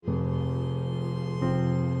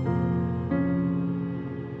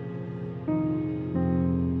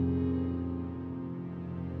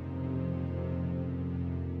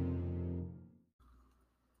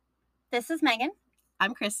This is Megan.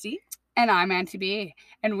 I'm Christy. And I'm Auntie B.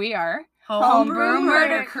 And we are Homebrew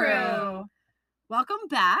Murder Crew. Welcome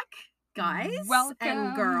back, guys. Welcome.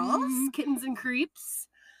 And girls, kittens and creeps.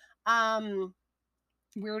 Weirdos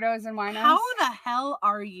and winos. How the hell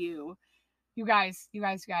are you? You guys.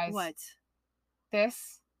 What?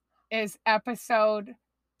 This is episode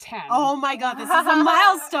 10. Oh my god, this is a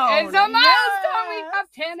milestone. It's a milestone. Yes. We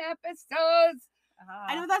have 10 episodes.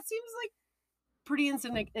 I know that seems like pretty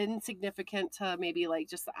insignificant to maybe like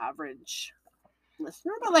just the average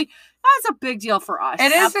listener, but like that's a big deal for us.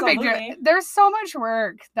 It is a big deal. There's so much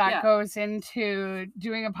work that goes into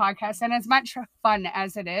doing a podcast, and as much fun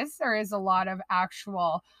as it is, there is a lot of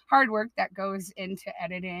actual hard work that goes into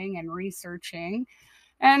editing and researching.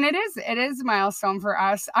 And it is a milestone for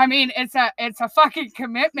us. I mean, it's a fucking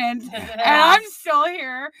commitment, and I'm still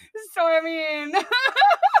here. So I mean,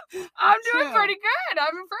 I'm doing pretty good.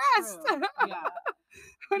 I'm impressed.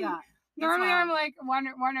 Yeah. Normally, I'm like one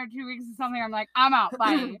or 2 weeks or something. I'm like, I'm out.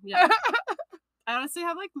 Bye. Yeah. I honestly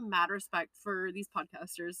have like mad respect for these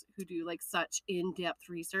podcasters who do like such in-depth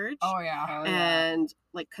research. Oh yeah. And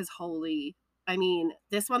like, cause I mean,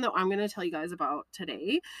 this one that I'm going to tell you guys about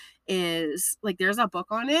today is like, there's a book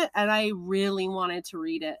on it, and I really wanted to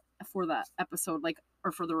read it for that episode, like,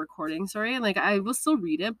 or for the recording, sorry. And like, I will still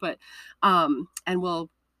read it, but, and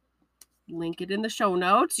we'll link it in the show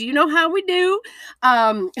notes. You know how we do.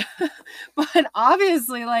 But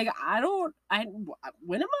obviously, like,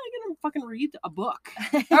 when am I gonna fucking read a book?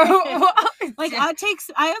 Like,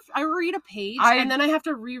 I read a page and then I have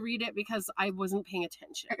to reread it because I wasn't paying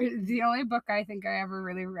attention. The only book I think I ever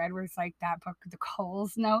really read was like that book, The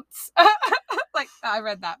Coles Notes. Like, I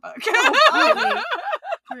read that book. Oh,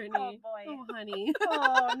 Brittany. Oh boy. Oh honey.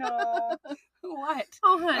 Oh no. What?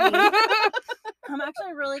 Oh honey. I'm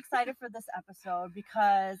actually really excited for this episode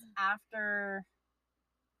because after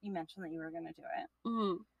you mentioned that you were going to do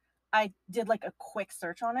it, I did like a quick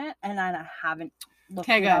search on it, and I haven't looked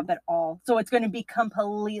it up at all. So it's going to be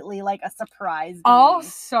completely like a surprise to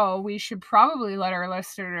also, we should probably let our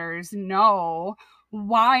listeners know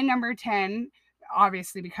why number 10.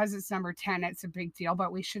 Obviously, because it's number 10, it's a big deal,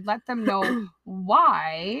 but we should let them know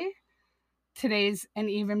why today's an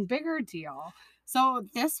even bigger deal. So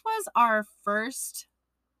this was our first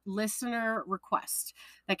listener request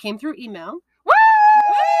that came through email. Woo!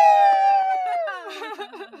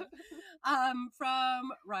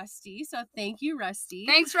 From Rusty. So thank you, Rusty.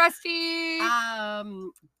 Thanks, Rusty.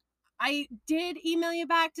 I did email you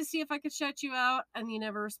back to see if I could shout you out, and you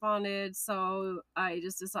never responded. So I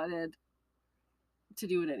just decided to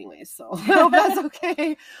do it anyway, so that's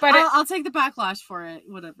okay. But I'll take the backlash for it,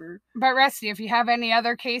 whatever. But Rusty, if you have any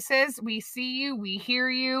other cases, we see you, we hear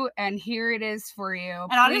you, and here it is for you.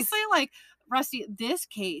 And honestly, like, Rusty, this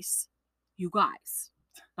case, you guys,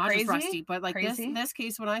 not crazy? Just Rusty, but like this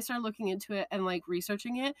case, when I started looking into it and like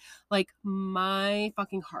researching it, like my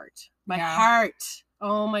fucking heart, heart.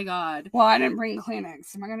 Oh my god. Well, I didn't bring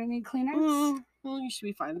Kleenex. Am I gonna need Kleenex? Well, you should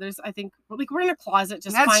be fine. There's, I think, like, we're in a closet.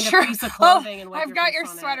 Just That's find true. a piece of clothing and wipe I've got your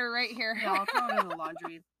face on sweater right here. Yeah, I'll throw it in the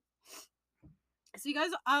laundry. So you guys,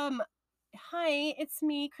 hi, it's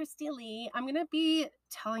me, Christy Lee. I'm gonna be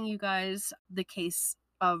telling you guys the case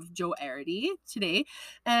of Joe Arity today,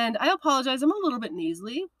 and I apologize. I'm a little bit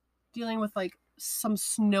nasally, dealing with like some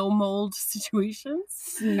snow mold situations.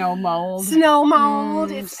 Snow mold.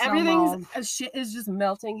 Everything's shit is just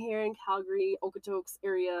melting here in Calgary, Okotoks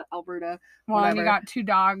area, Alberta. Well, and you got 2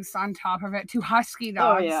 dogs on top of it, 2 husky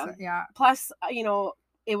dogs. Oh yeah. Plus,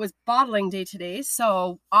 it was bottling day today,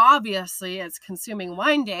 so obviously it's consuming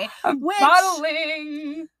wine day.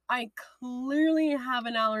 Bottling. I clearly have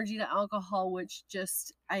an allergy to alcohol, which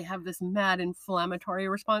I have this mad inflammatory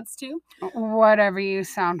response to. Whatever, you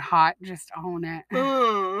sound hot, just own it.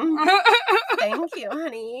 Thank you,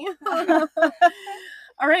 honey.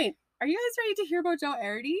 All right. Are you guys ready to hear about Joe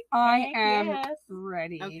Arity? I am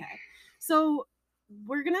ready. Okay. So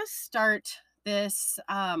we're going to start this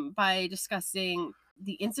by discussing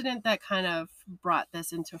the incident that kind of brought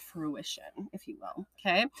this into fruition, if you will.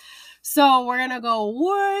 Okay. So we're going to go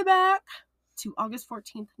way back to August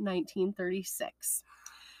 14th, 1936.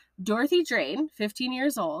 Dorothy Drain, 15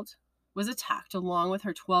 years old, was attacked along with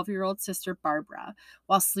her 12-year-old sister Barbara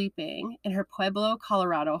while sleeping in her Pueblo,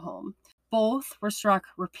 Colorado home. Both were struck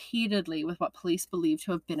repeatedly with what police believed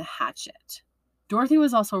to have been a hatchet. Dorothy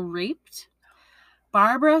was also raped.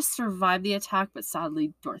 Barbara survived the attack, but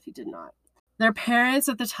sadly, Dorothy did not. Their parents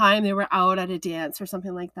at the time, they were out at a dance or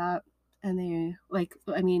something like that. And they,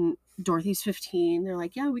 Dorothy's 15. They're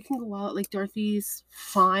like, yeah, we can go out. Like, Dorothy's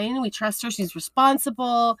fine. We trust her. She's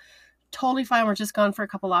responsible. Totally fine. We're just gone for a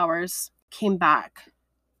couple hours. Came back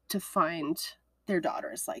to find their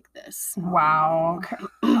daughters like this. Wow.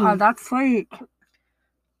 That's like,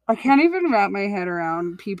 I can't even wrap my head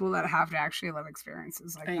around people that have to actually live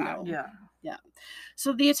experiences like I that. know. Yeah. Yeah.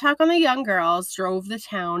 So the attack on the young girls drove the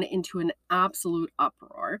town into an absolute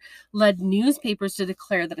uproar, led newspapers to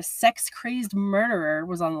declare that a sex-crazed murderer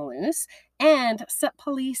was on the loose, and set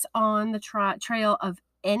police on the trail of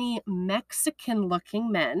any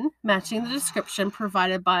Mexican-looking men matching the description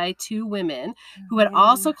provided by two women who had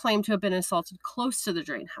also claimed to have been assaulted close to the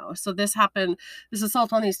drain house. So this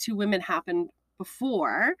assault on these two women happened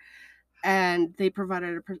before, and they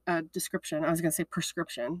provided a description. I was going to say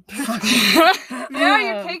prescription. Yeah,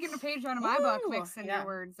 you're taking a page out of my book, mixing your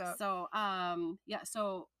words up. So,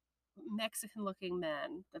 so Mexican-looking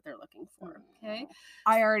men that they're looking for, okay?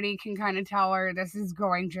 I already can kind of tell where this is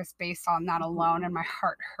going just based on that alone, and my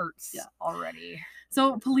heart hurts already.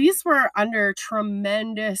 So police were under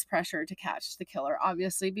tremendous pressure to catch the killer,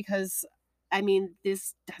 obviously, because I mean,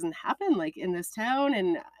 this doesn't happen like in this town,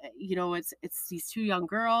 and it's these two young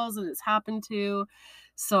girls that it's happened to,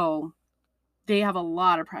 so they have a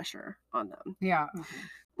lot of pressure on them. Yeah.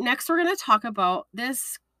 Next, we're going to talk about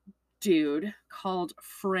this dude called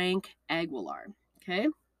Frank Aguilar. Okay.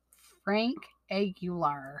 Frank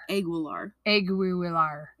Aguilar. Aguilar.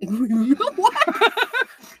 Aguilar. What?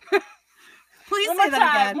 Please say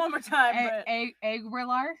that again. One more time.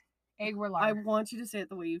 Aguilar. Aguilar. I want you to say it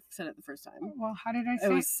the way you said it the first time. Well, how did I say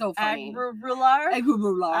it? It was so funny. Aguilar.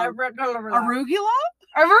 Arugula?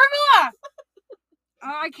 Arugula!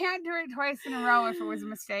 Oh, I can't do it twice in a row if it was a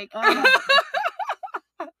mistake.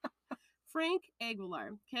 Frank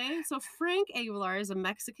Aguilar. Okay, so Frank Aguilar is a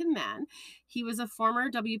Mexican man. He was a former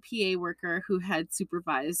WPA worker who had been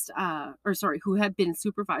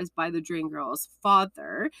supervised by the Drain Girls'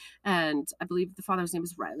 father, and I believe the father's name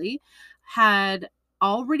is Riley, had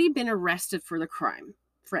already been arrested for the crime.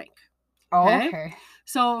 Frank. Okay.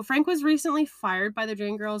 So Frank was recently fired by the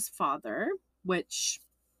Drain Girls' father, which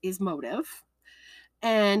is motive,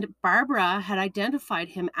 and Barbara had identified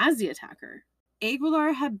him as the attacker.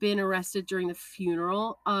 Aguilar had been arrested during the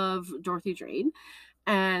funeral of Dorothy Drain,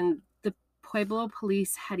 and the Pueblo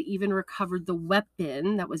police had even recovered the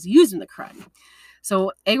weapon that was used in the crime.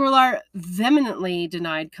 So Aguilar vehemently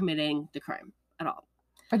denied committing the crime at all.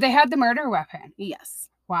 But they had the murder weapon. Yes.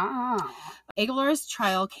 Wow. Aguilar's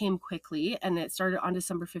trial came quickly, and it started on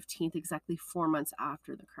December 15th, exactly 4 months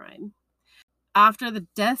after the crime. After the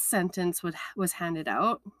death sentence was handed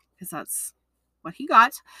out, because that's what he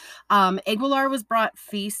got, Aguilar was brought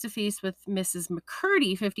face to face with Mrs.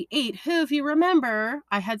 McCurdy, 58, who, if you remember,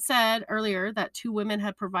 I had said earlier that two women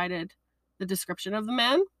had provided the description of the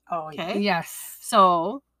man. Oh, okay. Yes.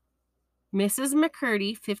 So Mrs.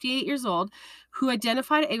 McCurdy, 58 years old, who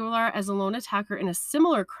identified Aguilar as a lone attacker in a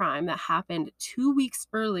similar crime that happened 2 weeks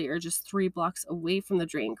earlier, just 3 blocks away from the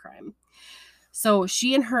Drain crime. So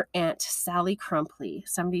she and her aunt, Sally Crumpley,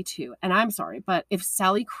 72, and I'm sorry, but if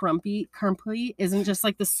Sally Crumpley isn't just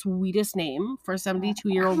like the sweetest name for a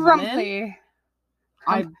 72-year-old woman.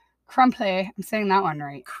 Crumpley. I'm saying that one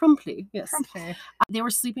right. Crumpley, yes. Crumpley. They were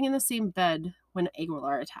sleeping in the same bed when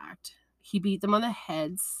Aguilar attacked. He beat them on the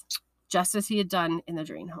heads, just as he had done in the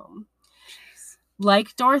Drain home. Jeez.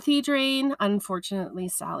 Like Dorothy Drain, unfortunately,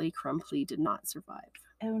 Sally Crumpley did not survive.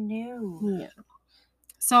 Oh, no. Yeah.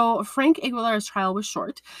 So Frank Aguilar's trial was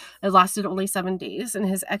short. It lasted only 7 days, and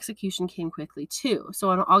his execution came quickly, too.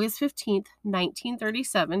 So on August 15th,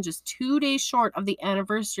 1937, just 2 days short of the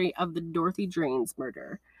anniversary of the Dorothy Drain's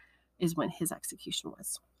murder, is when his execution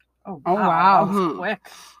was. Oh, wow. That was quick.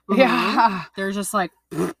 Mm-hmm. Yeah. They're just like,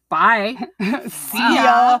 bye. See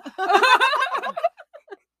ya.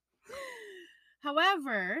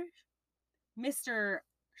 However, Mr.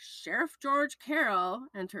 Sheriff George Carroll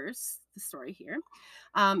enters the story here.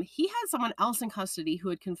 He had someone else in custody who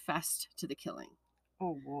had confessed to the killing.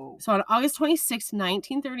 Oh, whoa. So on August 26,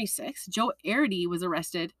 1936, Joe Arity was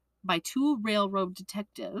arrested by 2 railroad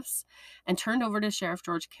detectives and turned over to Sheriff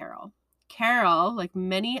George Carroll. Carroll, like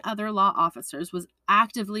many other law officers, was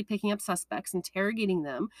actively picking up suspects, interrogating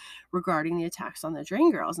them regarding the attacks on the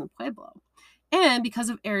Drain Girls in Pueblo. And because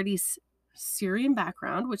of Arity's Syrian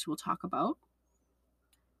background, which we'll talk about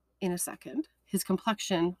in a second, his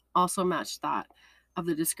complexion also matched that of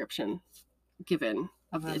the description given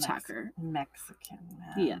of the attacker. Mexican.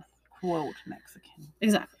 Man. Yeah. Quote Mexican.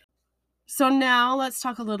 Exactly. So now let's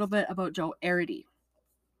talk a little bit about Joe Arity.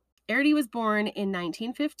 Arity was born in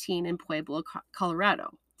 1915 in Pueblo,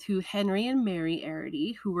 Colorado, to Henry and Mary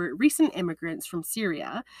Arity, who were recent immigrants from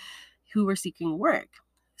Syria who were seeking work.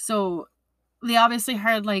 So they obviously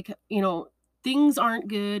heard, things aren't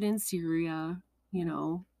good in Syria,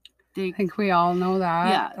 I think we all know that.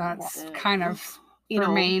 Yeah. That's kind of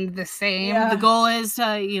remained the same. Yeah. The goal is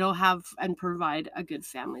to, have and provide a good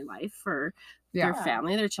family life for their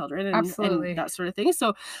family, their children, and that sort of thing.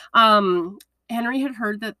 So, Henry had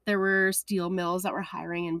heard that there were steel mills that were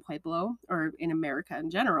hiring in Pueblo, or in America in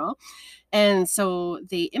general. And so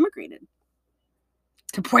they immigrated.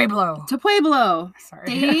 To Pueblo. Sorry.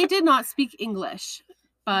 They did not speak English,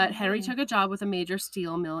 but Henry took a job with a major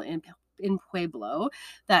steel mill in Pueblo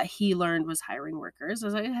that he learned was hiring workers,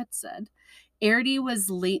 as I had said. Arity was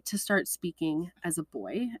late to start speaking as a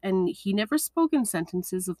boy, and he never spoke in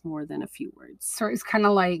sentences of more than a few words. So it's kind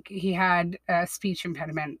of like he had a speech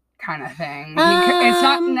impediment kind of thing. It's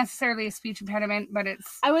not necessarily a speech impediment, but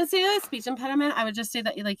it's... I would say a speech impediment. I would just say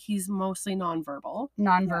that he's mostly nonverbal.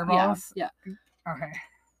 Nonverbal? Yeah. Okay.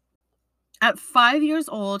 At 5 years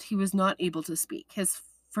old, he was not able to speak. His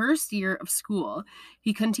first year of school,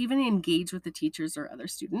 he couldn't even engage with the teachers or other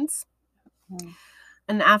students.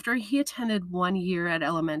 And after he attended 1 year at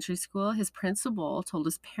elementary school, his principal told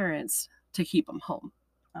his parents to keep him home.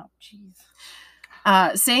 Oh,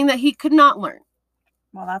 jeez. Saying that he could not learn.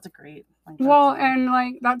 Well, that's a great.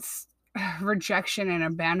 That's rejection and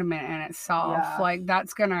abandonment in itself. Yeah.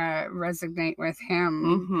 That's gonna resonate with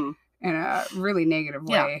him in a really negative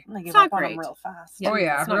way. Yeah, it's not great. Real fast.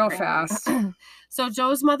 Yeah, real fast. So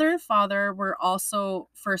Joe's mother and father were also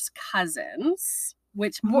first cousins,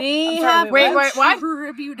 which may have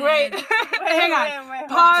contributed. Wait, hang on.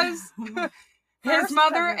 Pause. His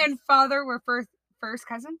mother and father were first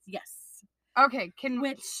cousins? Yes. Okay,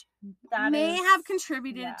 which may have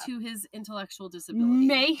contributed to his intellectual disability.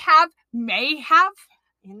 May have.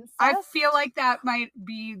 Incest? I feel like that might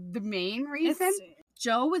be the main reason.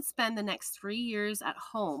 Joe would spend the next 3 years at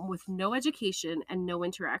home with no education and no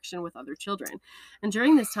interaction with other children. And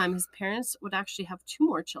during this time, his parents would actually have 2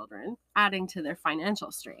 more children, adding to their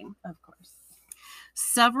financial strain. Of course.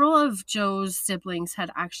 Several of Joe's siblings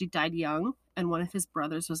had actually died young, and one of his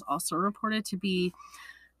brothers was also reported to be,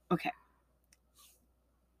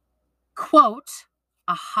 quote,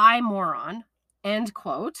 a high moron, end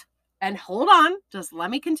quote. And hold on, just let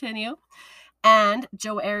me continue. And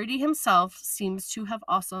Joe Arity himself seems to have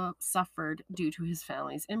also suffered due to his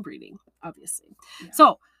family's inbreeding, obviously. Yeah.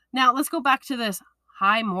 So now let's go back to this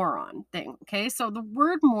high moron thing, okay? So the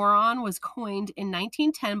word moron was coined in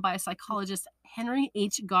 1910 by a psychologist, Henry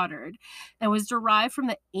H. Goddard, and was derived from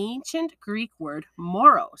the ancient Greek word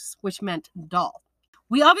moros, which meant dull.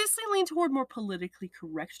 We obviously lean toward more politically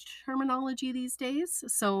correct terminology these days,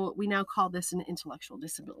 so we now call this an intellectual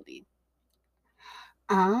disability.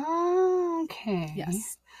 Okay.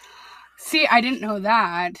 Yes. See, I didn't know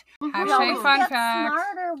that. Hashtag fun fact.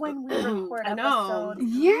 Smarter when we record I know.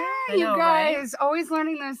 episodes. Yeah, you guys always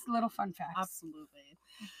learning those little fun facts. Absolutely.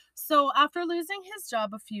 So after losing his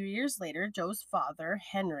job a few years later, Joe's father,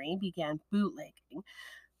 Henry, began bootlegging.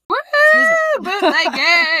 Woo!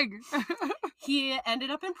 Bootlegging! He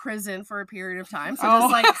ended up in prison for a period of time. So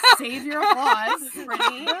just save your applause,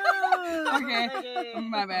 Brittany. Okay.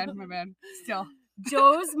 My bad. Still.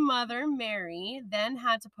 Joe's mother, Mary, then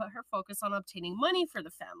had to put her focus on obtaining money for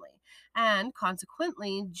the family. And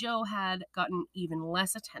consequently, Joe had gotten even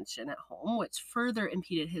less attention at home, which further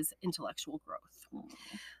impeded his intellectual growth.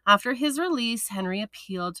 After his release, Henry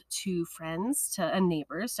appealed to friends and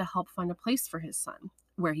neighbors to help find a place for his son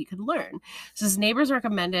where he could learn. So his neighbors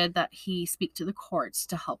recommended that he speak to the courts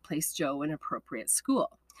to help place Joe in an appropriate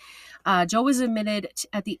school. Joe was admitted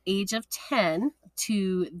at the age of 10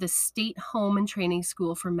 to the State Home and Training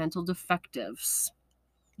School for Mental Defectives.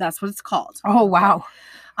 That's what it's called. Oh, wow.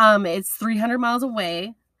 It's 300 miles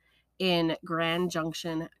away in Grand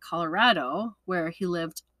Junction, Colorado, where he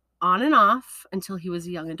lived on and off until he was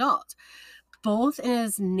a young adult. Both in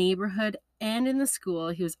his neighborhood and in the school,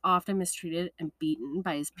 he was often mistreated and beaten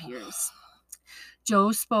by his peers.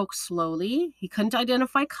 Joe spoke slowly. He couldn't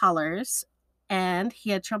identify colors, and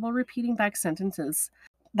he had trouble repeating back sentences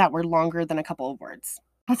that were longer than a couple of words.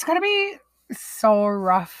 That's got to be so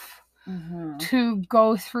rough to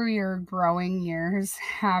go through your growing years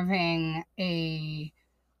having a,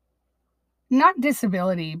 not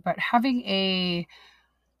disability, but having a...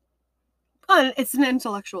 it's an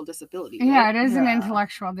intellectual disability. Right? Yeah, it is an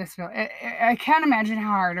intellectual disability. I can't imagine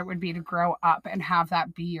how hard it would be to grow up and have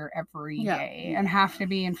that be your every day and have to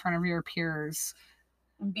be in front of your peers.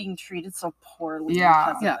 Being treated so poorly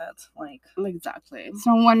because of it. Exactly.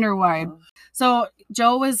 So no wonder why. So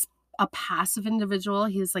Joe was a passive individual.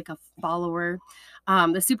 He was like a follower.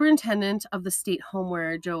 The superintendent of the state home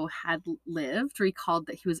where Joe had lived recalled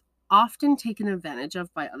that he was often taken advantage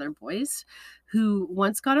of by other boys who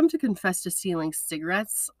once got him to confess to stealing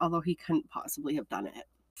cigarettes, although he couldn't possibly have done it.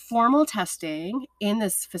 Formal testing in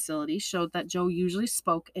this facility showed that Joe usually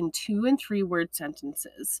spoke in 2 and 3 word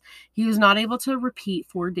sentences. He was not able to repeat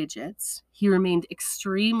 4 digits. He remained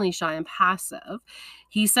extremely shy and passive.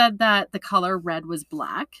 He said that the color red was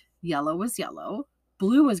black, yellow was yellow,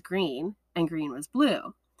 blue was green, and green was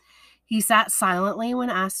blue. He sat silently when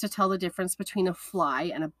asked to tell the difference between a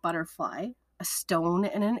fly and a butterfly, a stone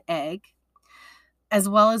and an egg, as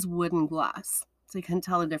well as wood and glass. So he couldn't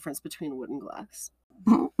tell the difference between wood and glass.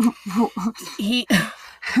 That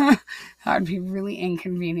would be really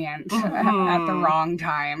inconvenient at the wrong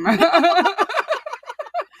time.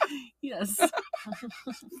 Yes.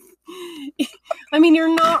 I mean,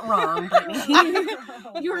 you're not wrong, Brittany.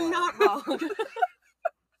 You're not wrong.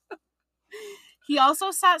 He also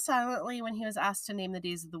sat silently when he was asked to name the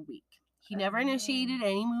days of the week. He never initiated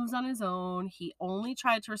any moves on his own. He only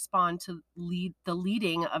tried to respond to the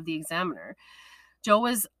leading of the examiner. Joe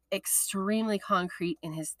was extremely concrete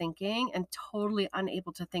in his thinking and totally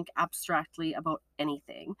unable to think abstractly about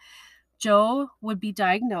anything. Joe would be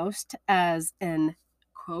diagnosed as an,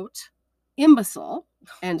 quote, imbecile,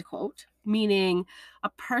 end quote, meaning a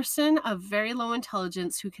person of very low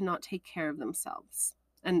intelligence who cannot take care of themselves.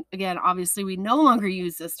 And again, obviously, we no longer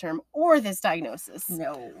use this term or this diagnosis.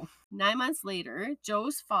 No. 9 months later,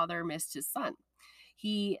 Joe's father missed his son.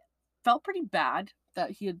 He felt pretty bad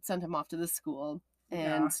that he had sent him off to the school.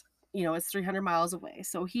 And, it's 300 miles away.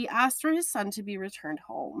 So he asked for his son to be returned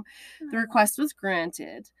home. The request was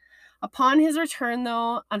granted. Upon his return,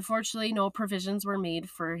 though, unfortunately, no provisions were made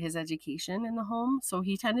for his education in the home. So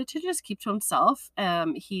he tended to just keep to himself.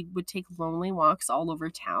 He would take lonely walks all over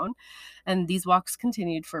town. And these walks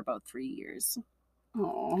continued for about 3 years.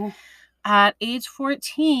 Oh. At age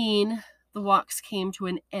 14... the walks came to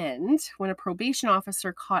an end when a probation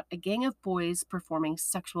officer caught a gang of boys performing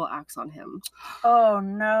sexual acts on him. Oh,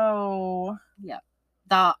 no. Yeah.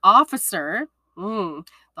 The officer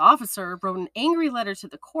wrote an angry letter to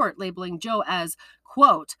the court labeling Joe as,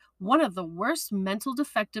 quote, one of the worst mental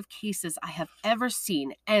defective cases I have ever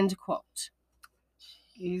seen, end quote.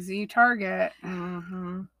 Easy target.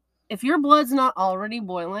 Mm-hmm. If your blood's not already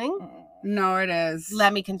boiling... No, it is.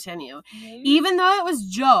 Let me continue. Even though it was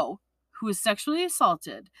Joe who was sexually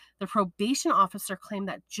assaulted, the probation officer claimed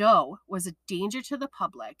that Joe was a danger to the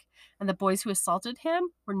public, and the boys who assaulted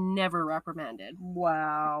him were never reprimanded.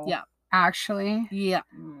 Wow. Yeah. Actually? Yeah.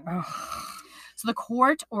 So the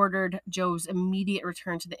court ordered Joe's immediate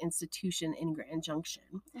return to the institution in Grand Junction.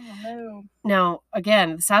 Oh, no. Now,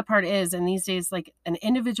 again, the sad part is, in these days, like, an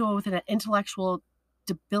individual with an intellectual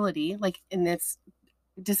disability, in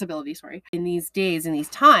these days, in these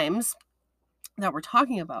times that we're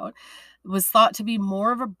talking about, was thought to be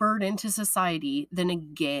more of a burden to society than a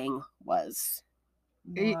gang was.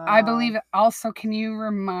 Wow. I believe also, can you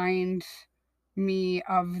remind me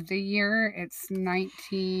of the year? It's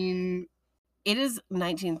 19... It is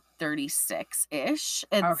 1936-ish.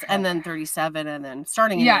 Okay. And then 37, and then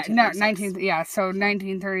starting in 1936. So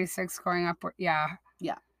 1936 going upward. Yeah.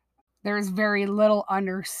 Yeah. There's very little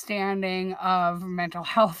understanding of mental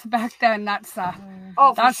health back then. That's for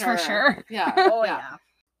sure. Yeah. Oh, yeah.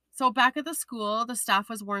 So back at the school, the staff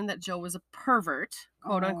was warned that Joe was a pervert,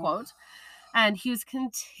 quote unquote, and he was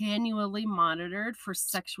continually monitored for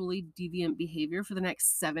sexually deviant behavior for the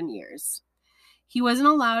next 7 years. He wasn't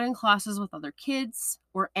allowed in classes with other kids,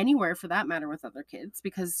 or anywhere for that matter with other kids,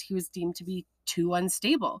 because he was deemed to be too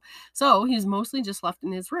unstable. So he was mostly just left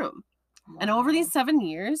in his room. Wow. And over these 7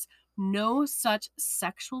 years, no such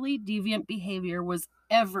sexually deviant behavior was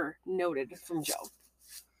ever noted from Joe.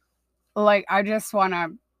 I just want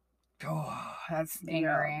to... Oh, that's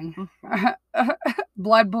angering. Yeah.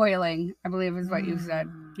 Blood boiling, I believe is what you said.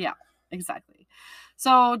 Yeah, exactly.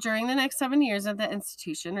 So during the next 7 years at the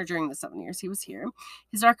institution, or during the 7 years he was here,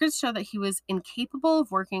 his records show that he was incapable of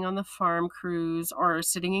working on the farm crews or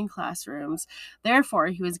sitting in classrooms. Therefore,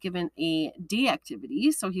 he was given a day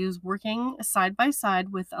activity. So he was working side by side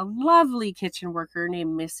with a lovely kitchen worker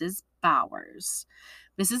named Mrs. Bowers.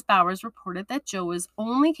 Mrs. Bowers reported that Joe was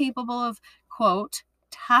only capable of, quote,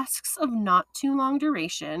 tasks of not too long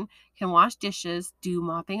duration, can wash dishes, do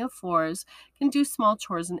mopping of floors, can do small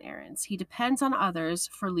chores and errands. He depends on others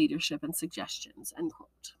for leadership and suggestions, end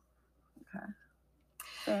quote. Okay.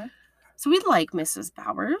 Fair. So we like Mrs.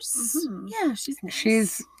 Bowers. Mm-hmm. Yeah, she's nice.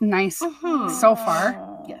 She's nice so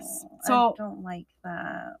far. Yes. So I don't like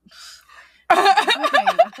that.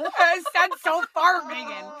 I said so far,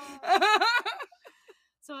 Megan.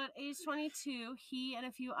 So at age 22, he and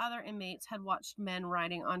a few other inmates had watched men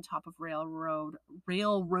riding on top of railroad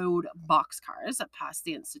boxcars that passed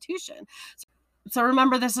the institution. So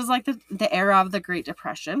remember, this is like the era of the Great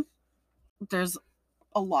Depression. There's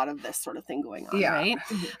a lot of this sort of thing going on, right?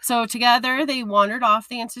 So together they wandered off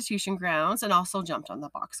the institution grounds and also jumped on the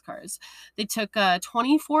boxcars. They took a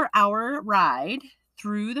 24-hour ride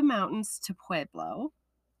through the mountains to Pueblo.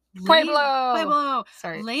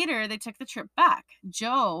 Sorry. Later, they took the trip back.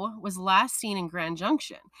 Joe was last seen in Grand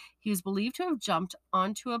Junction. He was believed to have jumped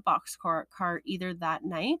onto a boxcar either that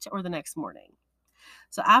night or the next morning.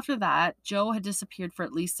 So after that, Joe had disappeared for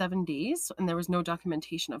at least 7 days, and there was no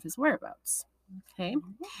documentation of his whereabouts. Okay.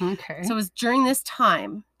 So it was during this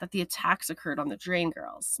time that the attacks occurred on the Drain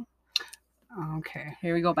Girls. Okay.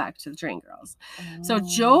 Here we go back to the Drain Girls. So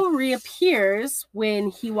Joe reappears when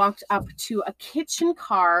he walked up to a kitchen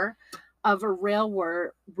car of a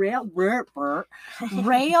railroad. Why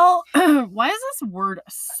is this word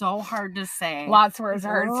so hard to say? Lots of words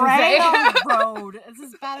are hard to say. Railroad. It's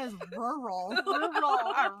as bad as rural.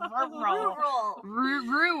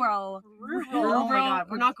 Rural. Oh my God,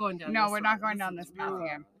 we're not going down. No, we're not going down this path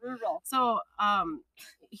again. So,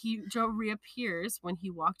 Joe reappears when he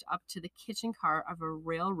walked up to the kitchen car of a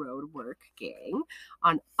railroad work gang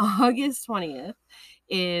on August 20th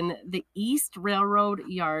in the East Railroad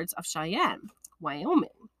yards of Cheyenne, Wyoming.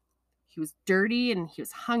 He was dirty and he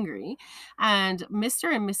was hungry. And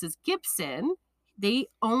Mr. and Mrs. Gibson, they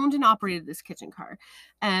owned and operated this kitchen car.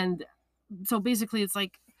 And so basically it's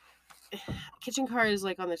like kitchen car is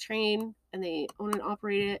like on the train and they own and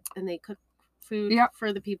operate it and they cook food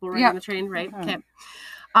for the people riding the train, right? Okay.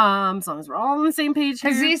 As long as we're all on the same page.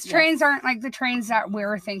 Because these trains aren't like the trains that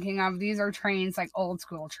we're thinking of. These are trains like old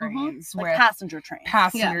school trains, like passenger trains,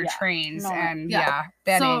 trains, and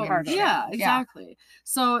bedding. So, exactly.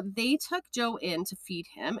 So they took Joe in to feed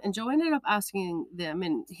him, and Joe ended up asking them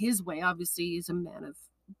in his way. Obviously, he's a man of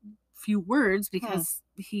few words because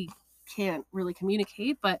he can't really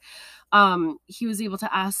communicate, but he was able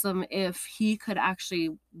to ask them if he could actually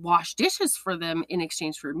wash dishes for them in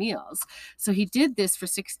exchange for meals. So he did this for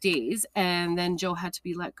 6 days, and then Joe had to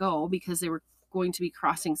be let go because they were going to be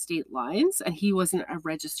crossing state lines and he wasn't a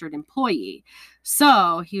registered employee.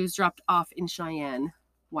 So he was dropped off in Cheyenne,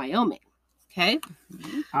 Wyoming. Okay.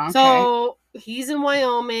 So he's in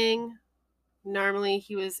Wyoming. Normally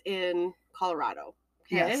he was in Colorado.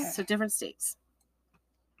 Okay. So different states.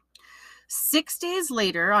 6 days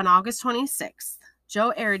later, on August 26th,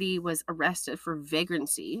 Joe Arity was arrested for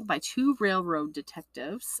vagrancy by 2 railroad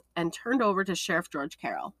detectives and turned over to Sheriff George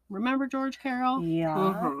Carroll. Remember George Carroll?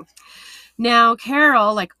 Yeah. Now,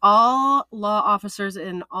 Carroll, like all law officers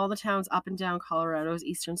in all the towns up and down Colorado's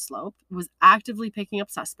eastern slope, was actively picking up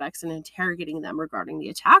suspects and interrogating them regarding the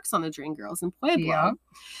attacks on the Drain Girls in Pueblo. Yeah.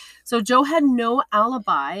 So Joe had no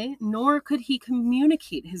alibi, nor could he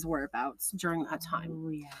communicate his whereabouts during that time. Oh,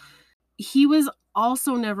 yeah. He was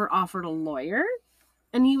also never offered a lawyer,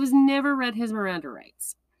 and he was never read his Miranda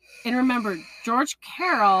rights. And remember, Sheriff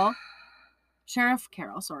Carroll,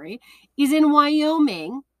 is in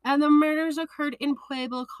Wyoming, and the murders occurred in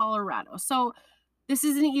Pueblo, Colorado. So this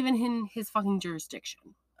isn't even in his fucking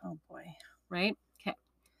jurisdiction. Oh, boy. Right? Okay.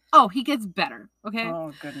 Oh, he gets better. Okay?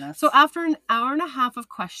 Oh, goodness. So after an hour and a half of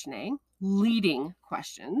questioning, leading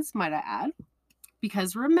questions, might I add,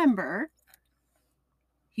 because remember,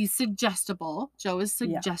 he's suggestible. Joe is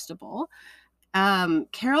suggestible.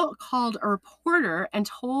 Carroll called a reporter and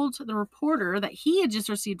told the reporter that he had just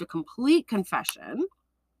received a complete confession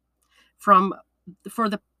for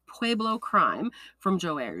the Pueblo crime from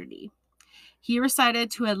Joe Arity. He recited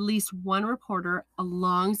to at least one reporter a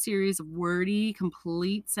long series of wordy,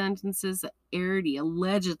 complete sentences that Arity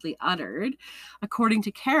allegedly uttered. According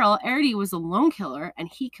to Carroll, Arity was a lone killer and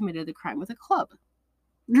he committed the crime with a club.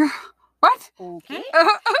 What? Okay.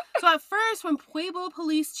 So at first, when Pueblo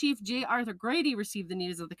Police Chief J. Arthur Grady received the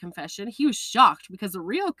news of the confession, he was shocked because the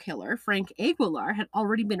real killer, Frank Aguilar, had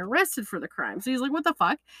already been arrested for the crime. So he's like, what the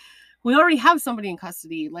fuck? We already have somebody in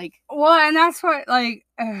custody. Well, and that's what,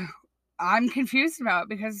 I'm confused about,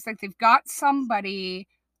 because it's like they've got somebody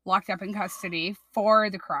locked up in custody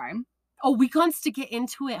for the crime. Oh, we guns to get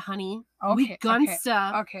into it, honey. Okay. We guns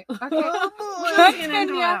to. Okay. Let's get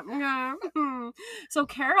into it. So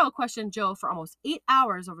Carroll questioned Joe for almost 8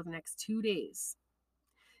 hours over the next 2 days.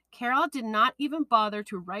 Carroll did not even bother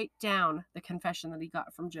to write down the confession that he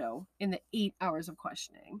got from Joe in the 8 hours of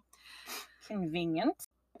questioning. Convenient.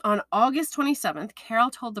 On August 27th,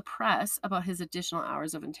 Carroll told the press about his additional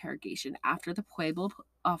hours of interrogation after the Pueblo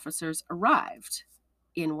officers arrived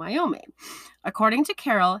in Wyoming. According to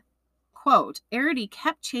Carroll, quote, Arity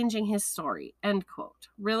kept changing his story, end quote.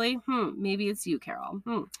 Really? Maybe it's you, Carroll.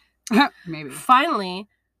 Maybe. Finally,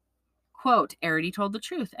 quote, Arity told the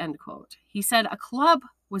truth, end quote. He said a club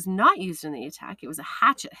was not used in the attack. It was a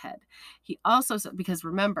hatchet head. He also said, because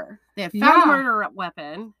remember, they had found a murder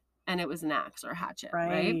weapon and it was an axe or a hatchet,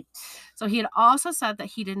 right? So he had also said that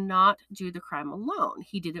he did not do the crime alone.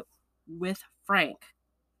 He did it with Frank,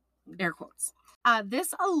 air quotes.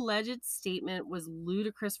 This alleged statement was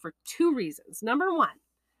ludicrous for two reasons. Number one,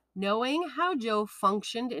 knowing how Joe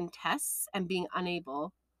functioned in tests and being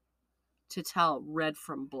unable to tell red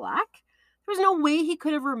from black, there was no way he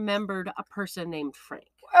could have remembered a person named Frank.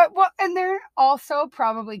 Well, and they're also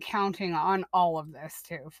probably counting on all of this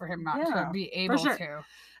too for him not to be able to.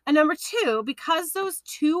 And number two, because those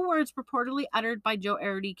two words purportedly uttered by Joe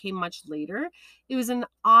Arity came much later, it was an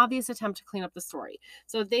obvious attempt to clean up the story.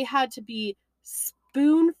 So they had to be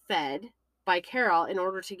spoon-fed by Carol in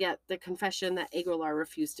order to get the confession that Aguilar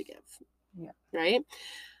refused to give. Yeah. Right?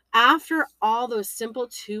 After all those simple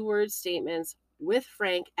two-word statements with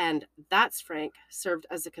Frank and that's Frank served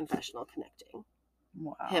as a confessional connecting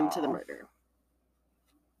him to the murder.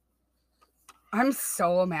 I'm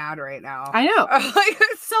so mad right now. I know.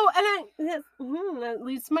 That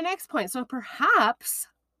leads to my next point. So perhaps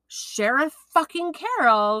Sheriff fucking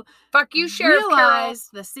Carroll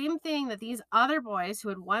realized the same thing that these other boys who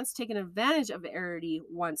had once taken advantage of Arity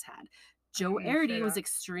once had. Joe Arity was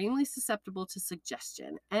extremely susceptible to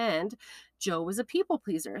suggestion, and Joe was a people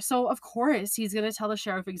pleaser. So, of course, he's going to tell the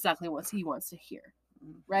sheriff exactly what he wants to hear,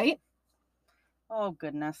 right? Oh,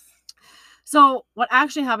 goodness. So what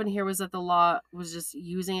actually happened here was that the law was just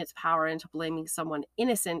using its power into blaming someone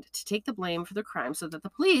innocent to take the blame for the crime so that the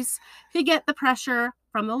police could get the pressure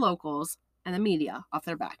from the locals and the media off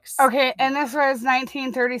their backs. Okay, and this was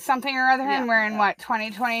 1930 something or other, and we're in what,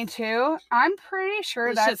 2022? I'm pretty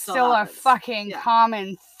sure that's still a fucking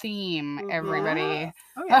common theme, everybody.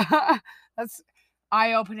 Oh, yeah. That's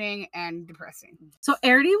eye-opening and depressing. So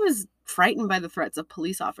Arity was frightened by the threats of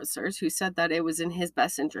police officers who said that it was in his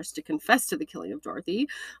best interest to confess to the killing of Dorothy,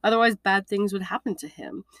 otherwise bad things would happen to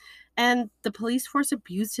him. And the police force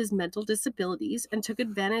abused his mental disabilities and took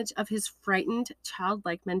advantage of his frightened,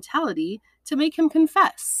 childlike mentality to make him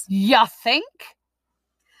confess. You think?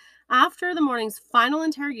 After the morning's final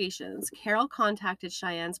interrogations, Carol contacted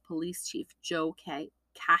Cheyenne's police chief, Joe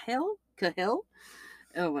Cahill?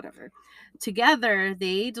 Oh, whatever. Together,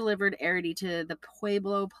 they delivered Arity to the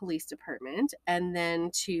Pueblo Police Department and then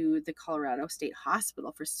to the Colorado State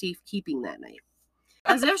Hospital for safekeeping that night.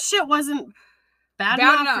 As if shit wasn't bad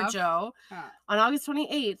enough for Joe, on August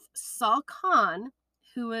 28th, Saul Kahn,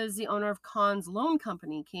 who was the owner of Kahn's Loan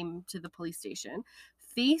Company, came to the police station,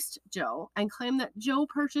 faced Joe, and claimed that Joe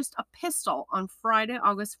purchased a pistol on Friday,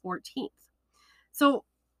 August 14th. So,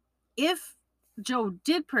 if Joe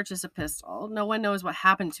did purchase a pistol, no one knows what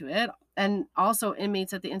happened to it. And also,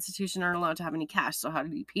 inmates at the institution aren't allowed to have any cash. So how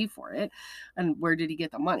did he pay for it? And where did he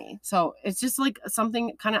get the money? So it's just like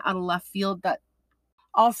something kind of out of left field that.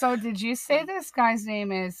 Also, did you say this guy's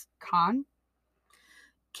name is Kahn?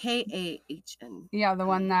 Kahn. Yeah, the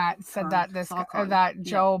one that said that that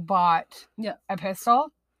Joe bought a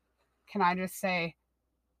pistol. Can I just say,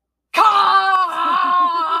 Kahn?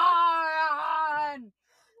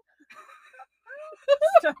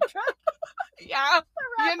 Star Trek? Yeah,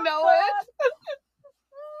 you know it.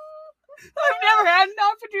 I've never had an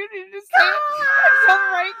opportunity to say it until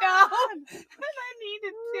right now, and I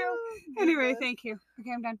needed to. Anyway, thank you.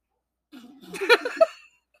 Okay, I'm done.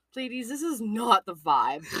 Ladies, this is not the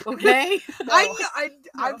vibe, okay? No.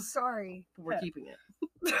 I'm sorry. We're keeping it.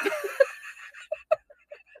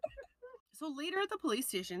 So later at the police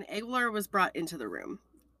station, Aguilar was brought into the room.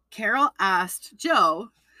 Carol asked Joe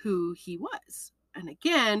who he was. And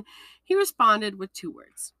again, he responded with two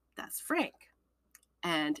words. That's Frank.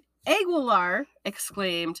 And Aguilar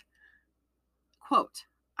exclaimed, quote,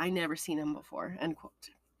 I never seen him before, end quote.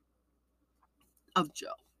 Of Joe.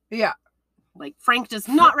 Yeah. Like, Frank does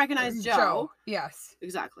not recognize Joe. Yes.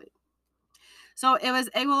 Exactly. So it was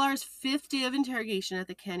Aguilar's 5th day of interrogation at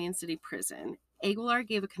the Canyon City prison. Aguilar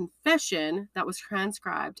gave a confession that was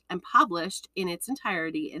transcribed and published in its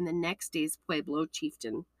entirety in the next day's Pueblo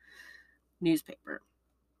Chieftain newspaper.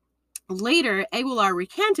 Later, Aguilar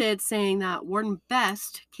recanted, saying that Warden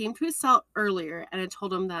Best came to his cell earlier and had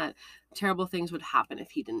told him that terrible things would happen if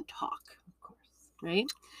he didn't talk. Of course.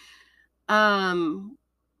 Right? And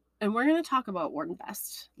we're going to talk about Warden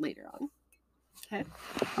Best later on. Okay.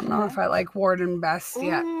 I don't know if I like Warden Best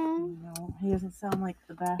yet. No, he doesn't sound like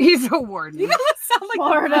the best. He's a warden. He doesn't sound like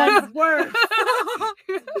Warden's worse.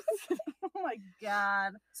 Oh my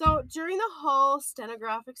God. So during the whole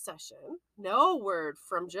stenographic session, no word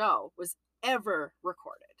from Joe was ever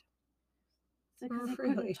recorded.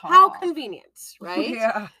 Really? How convenient, right?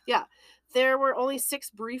 Yeah. Yeah. There were only 6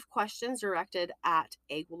 brief questions directed at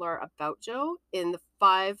Aguilar about Joe in the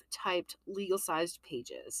 5 typed legal-sized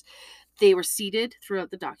pages. They were seated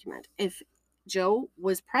throughout the document. If Joe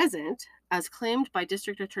was present, as claimed by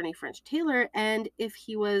District Attorney French Taylor, and if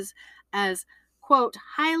he was as, quote,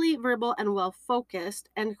 highly verbal and well-focused,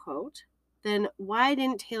 end quote, then why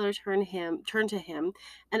didn't Taylor turn to him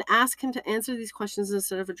and ask him to answer these questions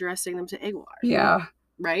instead of addressing them to Aguilar? Yeah.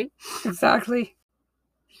 Right? Exactly.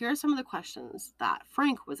 Here are some of the questions that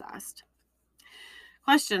Frank was asked.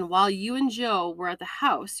 Question, while you and Joe were at the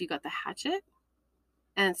house, you got the hatchet?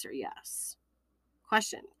 Answer, yes.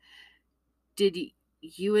 Question, did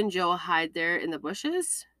you and Joe hide there in the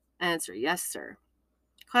bushes? Answer, yes, sir.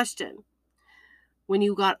 Question, when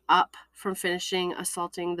you got up from finishing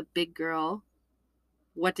assaulting the big girl,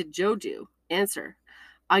 what did Joe do? Answer,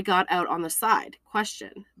 I got out on the side.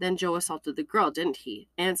 Question, then Joe assaulted the girl, didn't he?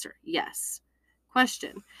 Answer, yes.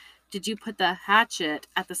 Question, did you put the hatchet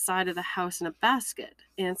at the side of the house in a basket?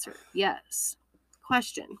 Answer, yes.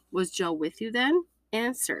 Question, was Joe with you then?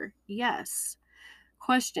 Answer, yes.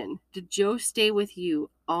 Question, did Joe stay with you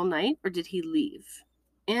all night or did he leave?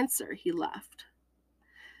 Answer, he left.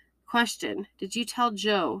 Question, did you tell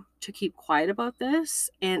Joe to keep quiet about this?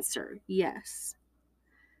 Answer, yes.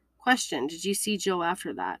 Question, did you see Joe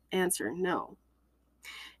after that? Answer, no.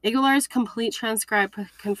 Aguilar's complete transcribed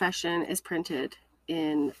confession is printed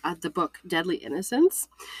in the book Deadly Innocence,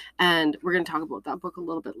 and we're going to talk about that book a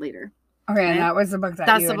little bit later. Okay, and that was the book that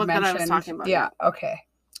That's you the had book mentioned. that I was talking about. Yeah, okay.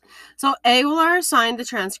 So Aguilar signed the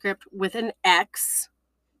transcript with an X.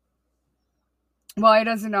 Well, he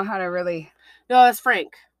doesn't know how to really... No, it's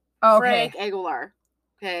Frank. Oh, okay. Frank Aguilar.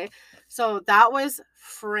 Okay, so that was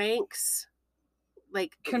Frank's...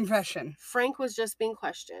 confession. Frank was just being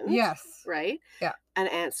questioned. Yes. Right? Yeah. And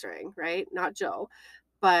answering, right? Not Joe.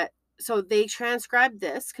 But so they transcribed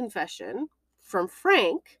this confession from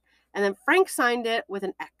Frank, and then Frank signed it with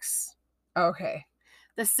an X. Okay.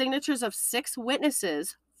 The signatures of 6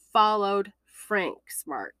 witnesses followed Frank's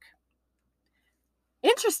mark.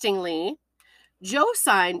 Interestingly, Joe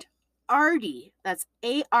signed Ardy. That's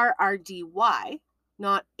A-R-R-D-Y,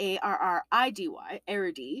 not A-R-R-I-D-Y,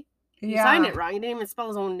 Ardy. He signed it wrong. He didn't even spell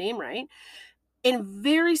his own name right. In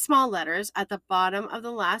very small letters at the bottom of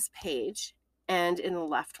the last page and in the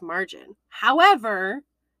left margin. However,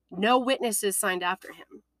 no witnesses signed after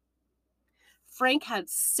him. Frank had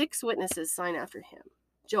 6 witnesses sign after him.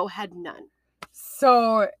 Joe had none.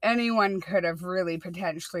 So anyone could have really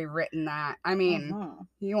potentially written that. I mean,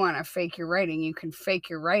 you want to fake your writing, you can fake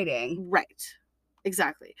your writing. Right.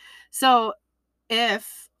 Exactly. So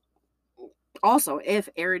if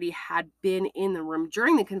Ardy had been in the room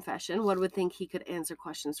during the confession, one would think he could answer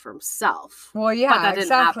questions for himself. Well, yeah, but that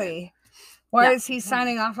exactly. Didn't happen. Why is he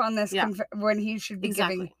signing off on this when he should be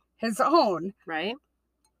exactly. giving his own? Right.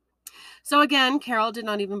 So again, Carol did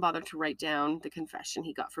not even bother to write down the confession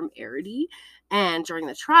he got from Ardy. And during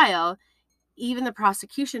the trial, even the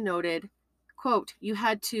prosecution noted, quote, you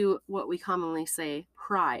had to, what we commonly say,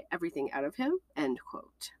 pry everything out of him, end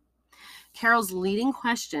quote. Carol's leading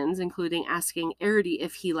questions, including asking Ardy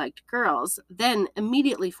if he liked girls, then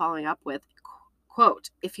immediately following up with,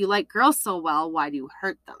 quote, if you like girls so well, why do you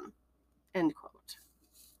hurt them? End quote.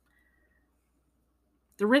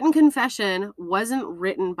 The written confession wasn't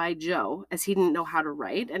written by Joe, as he didn't know how to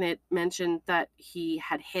write, and it mentioned that he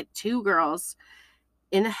had hit 2 girls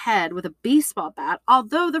in the head with a baseball bat,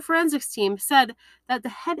 although the forensics team said that the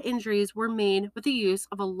head injuries were made with the use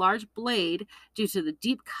of a large blade due to the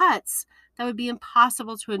deep cuts that would be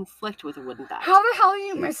impossible to inflict with a wooden bat. How the hell do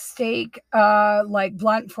you mistake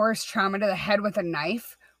blunt force trauma to the head with a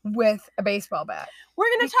knife with a baseball bat? We're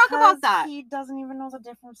going to talk about that. He doesn't even know the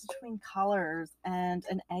difference between colors and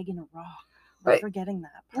an egg and a rock. We're forgetting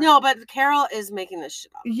that part. No, but Carol is making this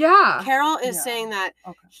shit up. Yeah. Carol is saying that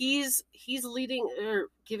he's leading or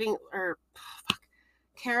giving or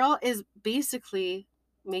Carol is basically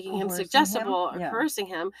making him suggestible or coercing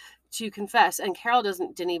him to confess, and Carol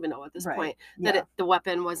didn't even know at this point that the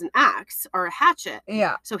weapon was an axe or a hatchet.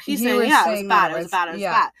 Yeah. So he's saying, it was bad. It was bad. It was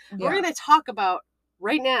bad. We're going to talk about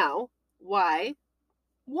right now why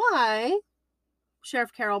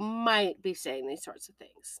Sheriff Carroll might be saying these sorts of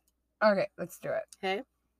things. Okay, let's do it. Okay.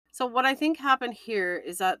 So what I think happened here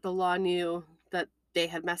is that the law knew that they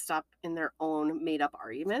had messed up in their own made-up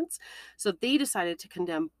arguments. So they decided to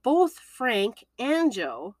condemn both Frank and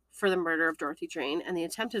Joe for the murder of Dorothy Drain and the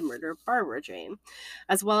attempted murder of Barbara Drain,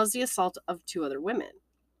 as well as the assault of 2 other women.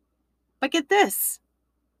 But get this.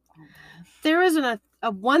 There was a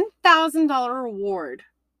 $1,000 reward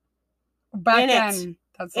back then.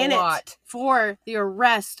 That's a lot for the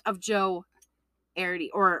arrest of Joe Arity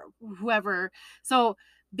or whoever. So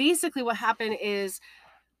basically what happened is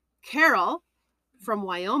Carol from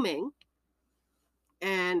Wyoming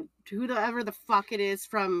and whoever the fuck it is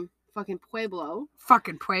from fucking Pueblo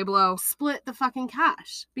split the fucking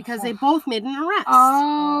cash because they both made an arrest.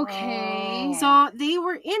 Okay. So they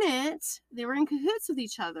were in it. They were in cahoots with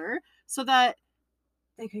each other so that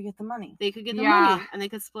they could get the money. They could get the money and they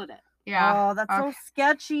could split it. Yeah. Oh, that's so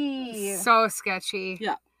sketchy. So sketchy.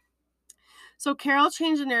 Yeah. So Carol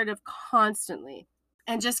changed the narrative constantly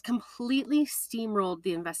and just completely steamrolled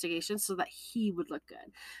the investigation so that he would look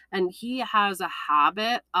good. And he has a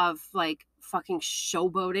habit of like fucking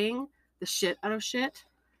showboating the shit out of shit.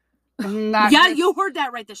 Yeah, you heard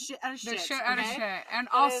that right. The shit out of shit. The shit out of shit. And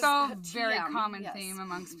also very common theme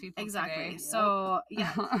amongst people exactly. Today. So,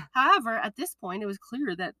 yeah. However, at this point, it was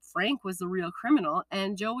clear that Frank was the real criminal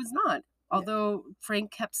and Joe was not. Although Frank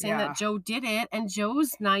kept saying that Joe did it, and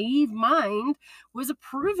Joe's naive mind was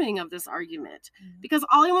approving of this argument because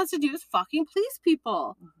all he wants to do is fucking please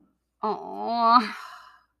people. Oh,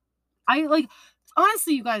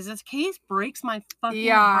 honestly, you guys, this case breaks my fucking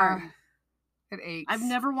heart. It aches. I've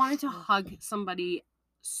never wanted to hug somebody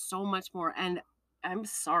so much more, and I'm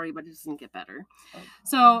sorry, but it doesn't get better.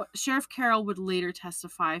 So Sheriff Carroll would later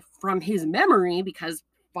testify from his memory because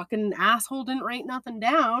fucking asshole didn't write nothing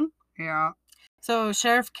down. Yeah. So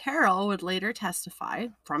Sheriff Carroll would later testify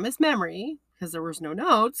from his memory because there was no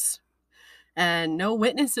notes and no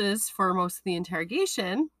witnesses for most of the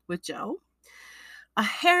interrogation with Joe. A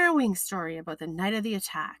harrowing story about the night of the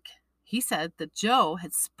attack. He said that Joe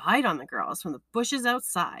had spied on the girls from the bushes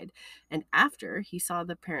outside, and after he saw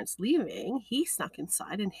the parents leaving, he snuck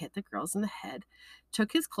inside and hit the girls in the head,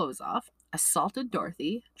 took his clothes off, assaulted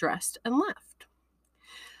Dorothy, dressed, and left.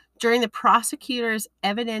 During the prosecutor's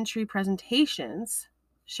evidentiary presentations,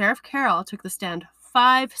 Sheriff Carroll took the stand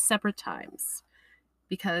 5 separate times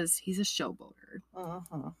because he's a showboater.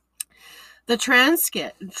 The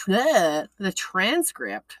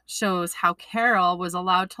transcript shows how Carroll was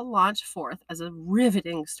allowed to launch forth as a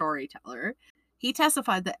riveting storyteller. He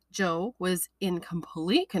testified that Joe was in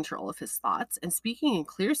complete control of his thoughts and speaking in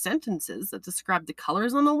clear sentences that described the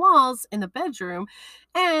colors on the walls in the bedroom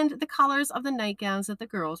and the colors of the nightgowns that the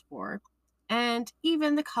girls wore, and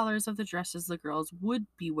even the colors of the dresses the girls would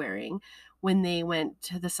be wearing when they went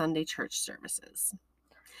to the Sunday church services.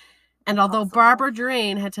 And although Barbara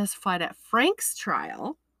Drain had testified at Frank's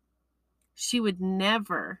trial, she would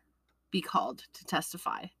never be called to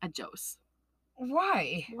testify at Joe's.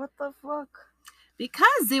 Why? What the fuck?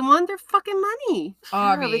 Because they want their fucking money.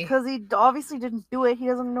 Yeah, because he obviously didn't do it. He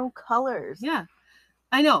doesn't know colors. Yeah.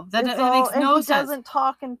 I know. That makes no sense. He doesn't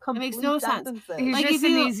talk in complete It makes no sentences. sense. He's just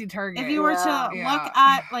an easy target. If you were to look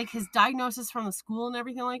at like his diagnosis from the school and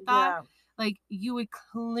everything like that, like you would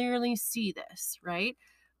clearly see this, right?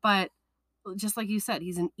 But just like you said,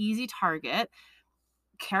 he's an easy target.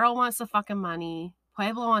 Carol wants the fucking money.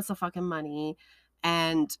 Pueblo wants the fucking money.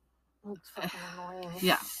 And it's fucking annoying.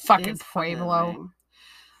 Yeah. Fucking Pueblo.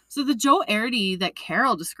 So the Joe Arity that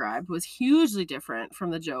Carol described was hugely different from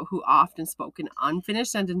the Joe who often spoke in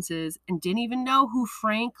unfinished sentences and didn't even know who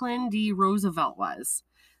Franklin D. Roosevelt was.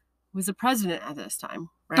 He was the president at this time,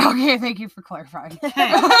 right? Okay, thank you for clarifying. Okay.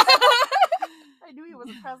 I knew he was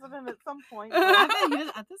a president at some point. I bet he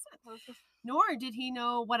was at this. Nor did he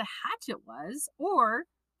know what a hatchet was, or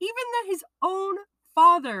even that his own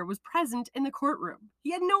father was present in the courtroom.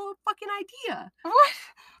 He had no fucking idea. What?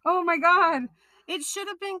 Oh my God. It should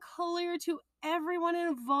have been clear to everyone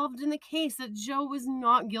involved in the case that Joe was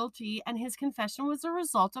not guilty, and his confession was the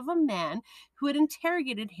result of a man who had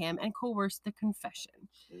interrogated him and coerced the confession.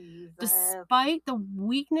 Jesus. Despite the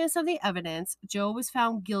weakness of the evidence, Joe was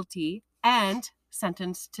found guilty and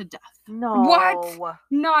sentenced to death. No. What?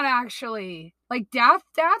 Not actually. Like death?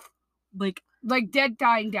 Death? Like dead,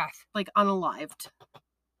 dying death. Like unalived.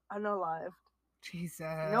 Unalive. Jesus.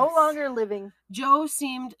 No longer living. Joe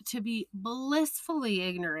seemed to be blissfully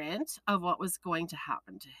ignorant of what was going to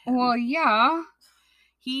happen to him. Well, yeah.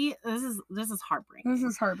 This is heartbreaking. This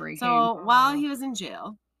is heartbreaking. So while he was in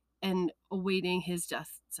jail and awaiting his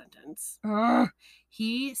death sentence,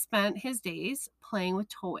 he spent his days playing with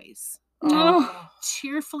toys. And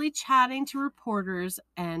cheerfully chatting to reporters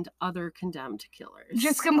and other condemned killers.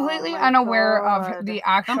 Just completely unaware of the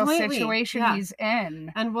actual situation he's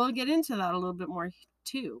in. And we'll get into that a little bit more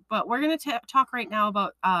too. But we're going to talk right now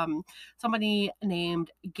about somebody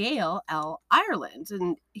named Gale L. Ireland.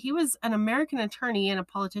 And he was an American attorney and a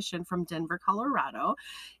politician from Denver, Colorado.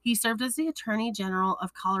 He served as the Attorney General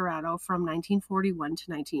of Colorado from 1941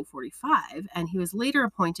 to 1945. And he was later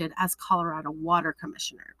appointed as Colorado Water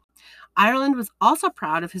Commissioner. Ireland was also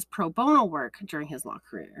proud of his pro bono work during his law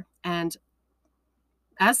career. And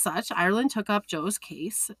as such, Ireland took up Joe's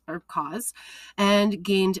cause and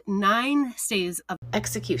gained 9 stays of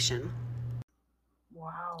execution.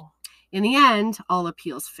 Wow. In the end, all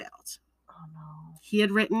appeals failed. Oh, no. He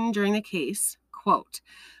had written during the case, quote,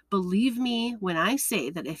 "Believe me when I say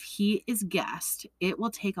that if he is guessed, it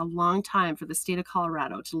will take a long time for the state of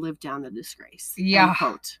Colorado to live down the disgrace." Yeah. End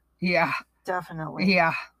quote. Yeah. Definitely.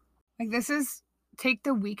 Yeah. Like, this is, take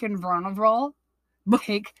the weak and vulnerable.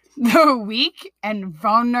 Take the weak and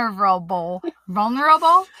vulnerable.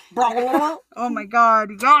 Vulnerable? Oh my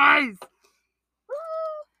God, you guys.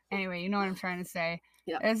 Anyway, you know what I'm trying to say.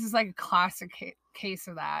 Yeah. This is like a classic case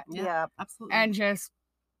of that. Yeah, absolutely. And just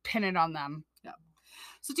pin it on them. Yeah.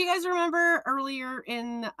 So do you guys remember earlier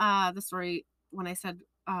in the story when I said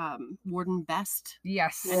Warden Best?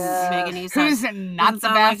 Yes. And Megan, who's not the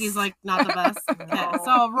best? Like he's like not the best. No. Okay.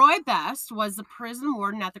 So Roy Best was the prison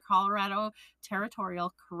warden at the Colorado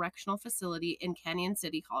Territorial Correctional Facility in Canyon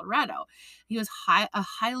City, Colorado. He was a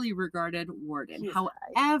highly regarded warden.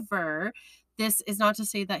 However, this is not to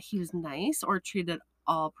say that he was nice or treated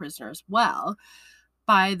all prisoners well.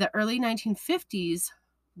 By the early 1950s,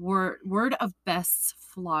 word of Best's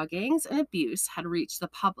floggings and abuse had reached the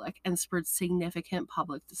public and spurred significant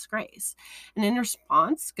public disgrace. And in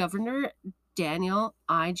response, Governor Daniel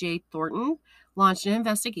I.J. Thornton launched an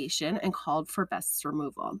investigation and called for Best's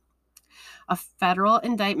removal. A federal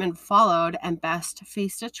indictment followed, and Best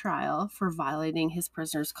faced a trial for violating his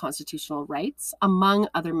prisoners' constitutional rights, among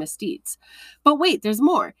other misdeeds. But wait, there's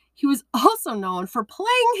more. He was also known for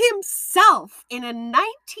playing himself in a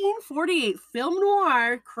 1948 film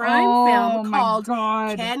noir crime film called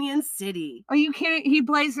Canyon City. Are you kidding? He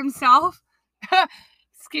plays himself?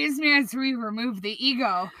 Excuse me as we remove the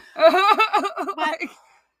ego. But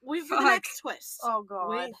wait for the next twist. Oh, God.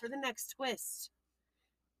 Wait for the next twist.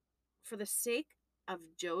 For the sake of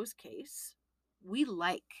Joe's case, we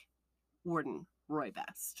like Warden Roy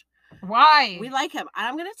Best. Why? We like him. And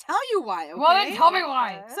I'm going to tell you why. Okay? Well, then tell me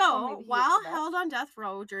why. So, while held on death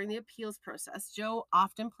row during the appeals process, Joe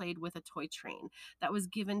often played with a toy train that was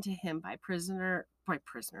given to him by prison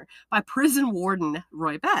warden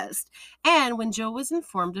Roy Best. And when Joe was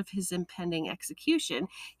informed of his impending execution,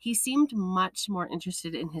 he seemed much more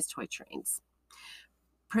interested in his toy trains.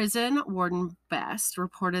 Prison warden Best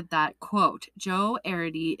reported that, quote, "Joe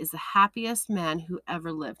Arity is the happiest man who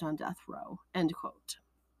ever lived on death row," end quote.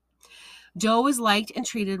 Joe was liked and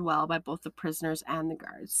treated well by both the prisoners and the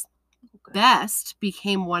guards. Okay. Best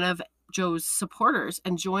became one of Joe's supporters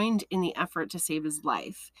and joined in the effort to save his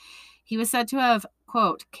life. He was said to have,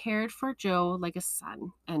 quote, "cared for Joe like a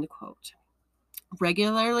son," end quote,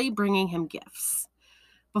 regularly bringing him gifts.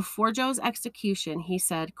 Before Joe's execution, he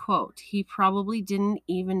said, quote, "He probably didn't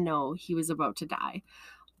even know he was about to die.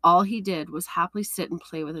 All he did was happily sit and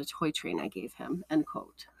play with a toy train I gave him," end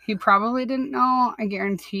quote. He probably didn't know. I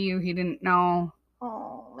guarantee you he didn't know.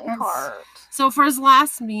 Oh, my heart. So for his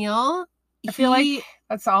last meal, I feel like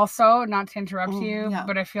that's also, not to interrupt you,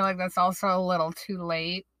 but I feel like that's also a little too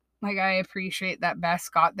late. Like, I appreciate that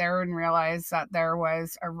Best got there and realized that there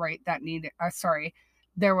was a right that needed,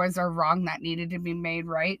 there was a wrong that needed to be made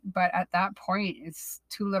right. But at that point, it's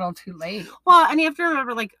too little too late. Well, and you have to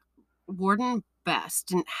remember, like, Warden Best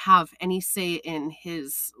didn't have any say in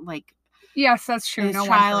his, like, yes, that's true. His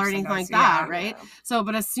trial or anything like that, right? Yeah. So,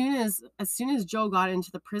 but as soon as Joe got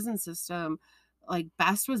into the prison system, like,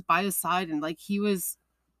 Best was by his side, and like he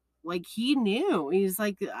knew. He's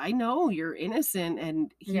like, "I know you're innocent,"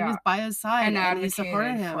 and he was by his side and he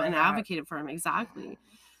supported him and advocated for him. Exactly.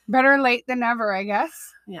 Better late than never, I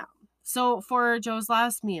guess. Yeah. So for Joe's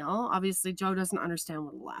last meal, obviously Joe doesn't understand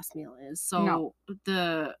what the last meal is. So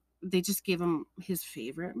they just gave him his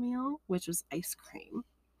favorite meal, which was ice cream.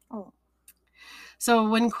 Oh. So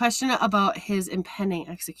when questioned about his impending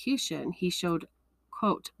execution, he showed,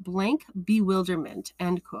 quote, "blank bewilderment,"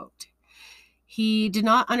 end quote. He did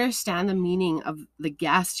not understand the meaning of the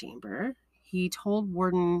gas chamber. He told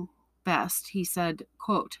Warden Best, he said,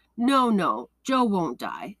 quote, No, Joe won't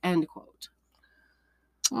die," end quote.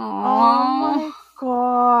 Aww. Oh my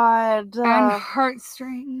God. And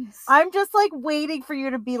heartstrings. I'm just like waiting for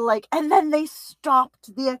you to be like, "and then they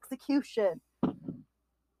stopped the execution."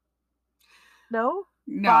 No?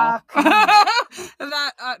 No.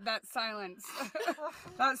 That silence.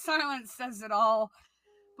 That silence says it all.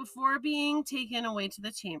 Before being taken away to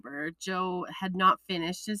the chamber, Joe had not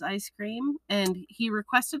finished his ice cream, and he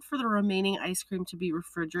requested for the remaining ice cream to be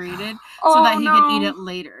refrigerated so that he could eat it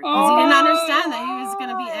later. Because he didn't understand that he was going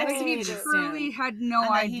to be executed soon. He truly had no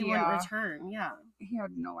idea. He wouldn't return, yeah. He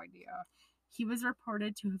had no idea. he was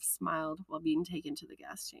reported to have smiled while being taken to the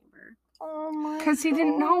gas chamber. Oh my! Because he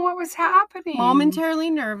didn't know what was happening. Momentarily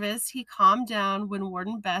nervous, he calmed down when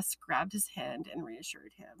Warden Best grabbed his hand and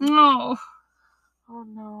reassured him. No. Oh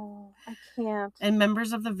no, I can't. And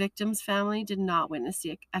members of the victim's family did not witness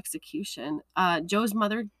the execution. Joe's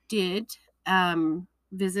mother did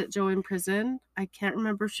visit Joe in prison. I can't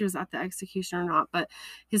remember if she was at the execution or not, but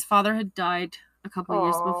his father had died a couple of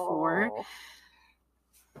years before.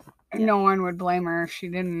 No one would blame her if she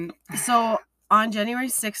didn't. So on January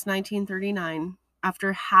 6, 1939,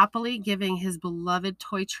 after happily giving his beloved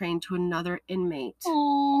toy train to another inmate,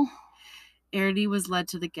 Arity was led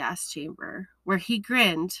to the gas chamber, where he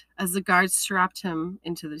grinned as the guards strapped him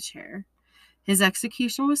into the chair. His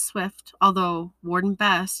execution was swift, although Warden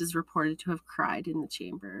Best is reported to have cried in the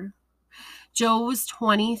chamber. Joe was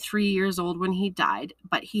 23 years old when he died,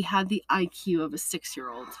 but he had the IQ of a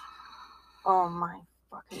 6-year-old. Oh my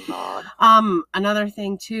fucking God. Another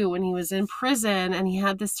thing too, when he was in prison and he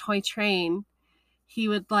had this toy train, he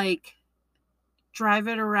would like drive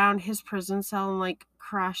it around his prison cell and like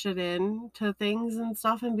crash it into things and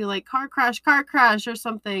stuff and be like car crash or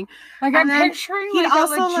something. Like, I'm picturing like a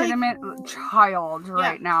legitimate child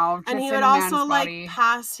right now. And he would also like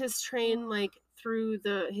pass his train like through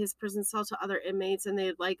his prison cell to other inmates, and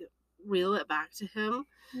they'd like wheel it back to him.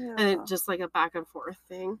 Yeah. And it just like a back and forth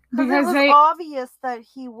thing. Because it was obvious that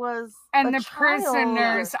he was and the child.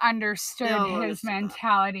 Prisoners understood his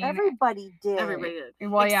mentality. Everybody did.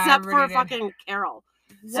 Well, except for fucking Carol.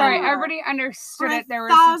 Sorry, everybody understood it. There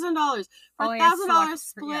was $1,000. For $1,000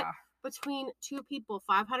 split between two people,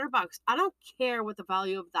 $500. I don't care what the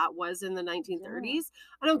value of that was in the 1930s. Yeah.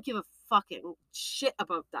 I don't give a fucking shit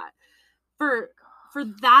about that. For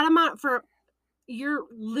that amount, you're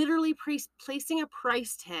literally placing a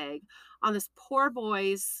price tag on this poor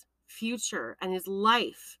boy's future and his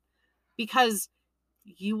life because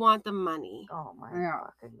you want the money. Oh my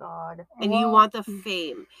fucking God. And you want the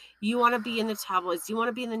fame. You want to be in the tabloids. You want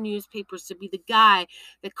to be in the newspapers to be the guy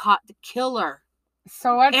that caught the killer.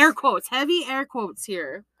 So what's air quotes, heavy air quotes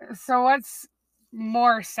here. So what's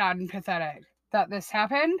more sad and pathetic? That this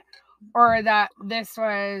happened or that this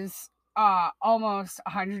was almost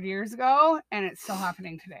 100 years ago and it's still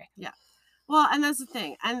happening today? Yeah. Well, and that's the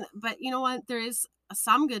thing. But you know what? There is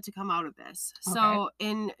some good to come out of this. Okay. So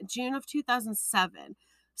in June of 2007,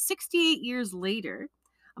 68 years later,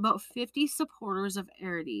 about 50 supporters of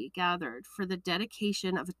Arity gathered for the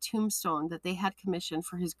dedication of a tombstone that they had commissioned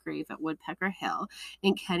for his grave at Woodpecker Hill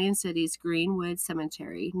in Canyon City's Greenwood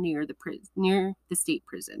Cemetery near the state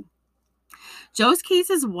prison. Joe's case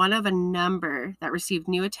is one of a number that received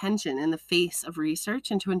new attention in the face of research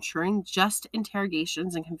into ensuring just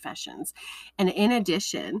interrogations and confessions. And in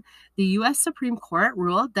addition, the U.S. Supreme Court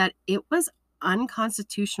ruled that it was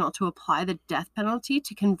unconstitutional to apply the death penalty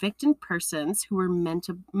to convicted persons who were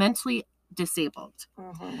mentally disabled.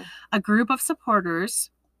 Mm-hmm. The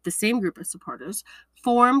same group of supporters,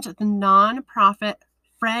 formed the nonprofit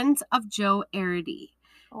Friends of Joe Arity.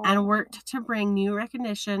 And worked to bring new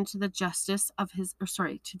recognition to the injustice of his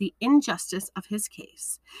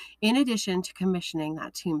case, in addition to commissioning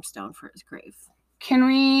that tombstone for his grave. Can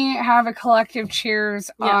we have a collective cheers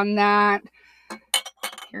on that?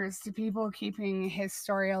 Here's to people keeping his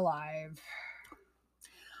story alive.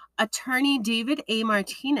 Attorney David A.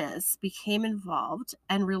 Martinez became involved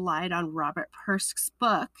and relied on Robert Persk's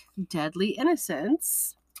book, Deadly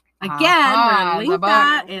Innocence. Again, we're going to link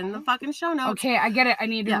that in the fucking show notes. Okay, I get it. I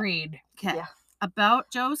need to read. Okay. Yeah.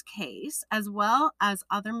 About Joe's case, as well as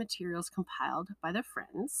other materials compiled by their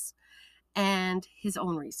friends and his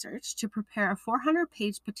own research to prepare a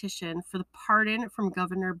 400-page petition for the pardon from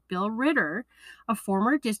Governor Bill Ritter, a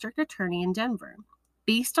former district attorney in Denver.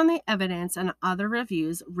 Based on the evidence and other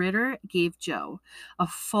reviews, Ritter gave Joe a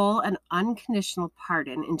full and unconditional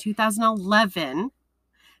pardon in 2011,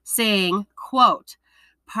 saying, quote,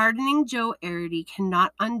 "Pardoning Joe Arity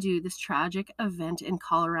cannot undo this tragic event in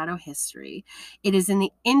Colorado history. It is in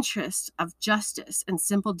the interest of justice and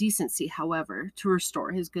simple decency, however, to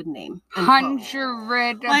restore his good name."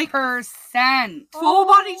 100%. Full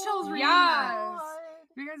body chills reading that.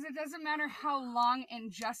 Because it doesn't matter how long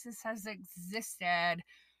injustice has existed,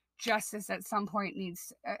 justice at some point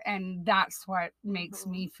needs, and that's what makes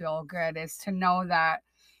me feel good, is to know that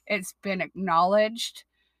it's been acknowledged.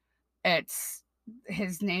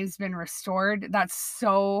 His name's been restored. That's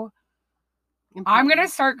so important. I'm gonna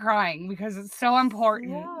start crying because it's so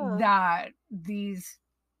important that these,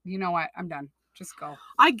 you know what, I'm done, just go.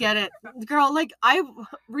 I get it, girl. Like, I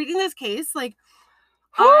reading this case, like,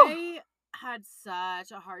 I had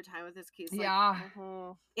such a hard time with this case. Like, Yeah.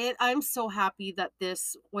 I'm so happy that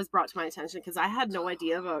this was brought to my attention because I had no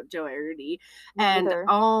idea about Joe Arity. And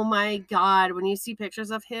oh my God, when you see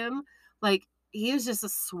pictures of him, like, he is just the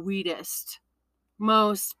sweetest,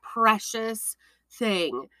 most precious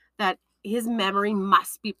thing that his memory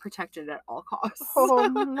must be protected at all costs. Oh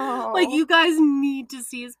no. Like, you guys need to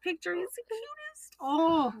see his picture. He's the cutest.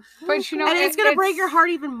 Oh. But you know, and it's going to break your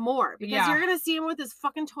heart even more because Yeah. you're going to see him with his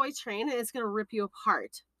fucking toy train and it's going to rip you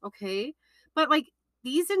apart. Okay? But like,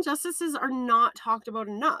 these injustices are not talked about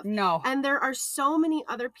enough. No. And there are so many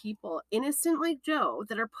other people, innocent like Joe,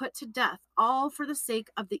 that are put to death, all for the sake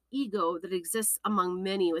of the ego that exists among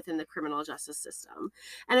many within the criminal justice system.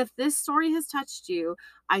 And if this story has touched you,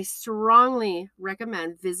 I strongly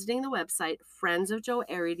recommend visiting the website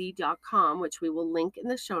friendsofjoearity.com, which we will link in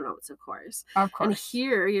the show notes, of course. Of course. And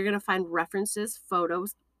here you're going to find references,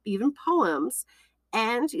 photos, even poems.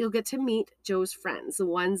 And you'll get to meet Joe's friends, the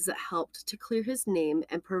ones that helped to clear his name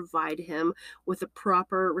and provide him with the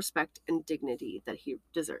proper respect and dignity that he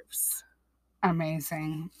deserves.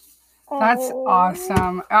 Amazing. That's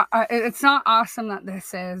awesome. It's not awesome that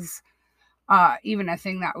this is even a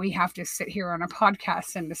thing that we have to sit here on a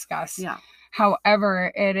podcast and discuss. Yeah.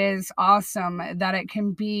 However, it is awesome that it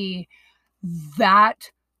can be that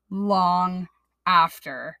long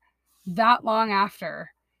after.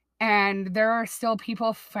 And there are still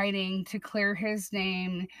people fighting to clear his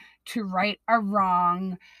name, to right a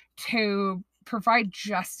wrong, to provide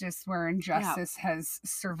justice where injustice has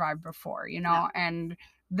survived before, you know? Yeah. And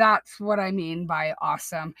that's what I mean by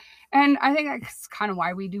awesome. And I think that's kind of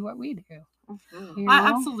why we do what we do. Mm-hmm. You know?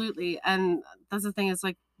 Absolutely. And that's the thing, is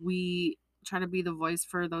like, we try to be the voice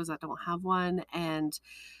for those that don't have one. And,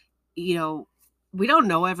 you know, we don't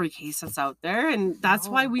know every case that's out there. And that's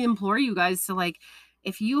why we implore you guys to, like,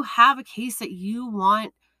 if you have a case that you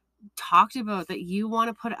want talked about, that you want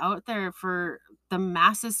to put out there for the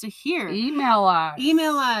masses to hear, Email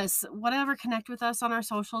us, whatever, connect with us on our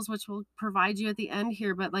socials, which we'll provide you at the end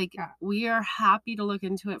here. But like, we are happy to look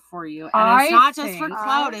into it for you. And it's not just for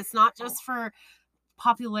clout. It's not just for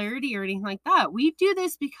popularity or anything like that. We do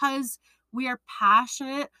this because we are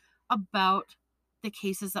passionate about the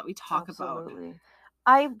cases that we talk about.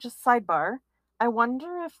 I just sidebar. I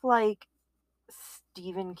wonder if like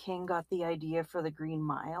Stephen King got the idea for the Green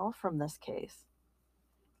Mile from this case,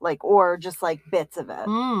 like, or just like bits of it.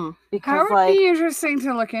 that Because would like, be interesting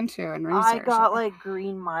to look into and research. I got like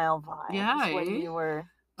Green Mile vibes when you were.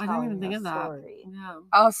 I didn't even think of that. Story. Yeah.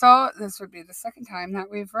 Also, this would be the second time that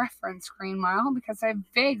we've referenced Green Mile because I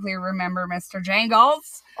vaguely remember Mr.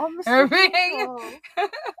 Jangles. Oh, Mr. Jangles.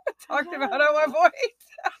 Talked about at one point.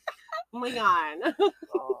 Oh my God.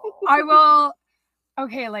 I will.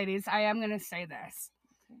 Okay, ladies, I am going to say this.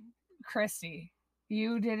 Christy,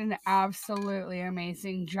 you did an absolutely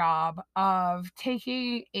amazing job of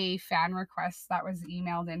taking a fan request that was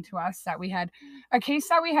emailed into us, that we had a case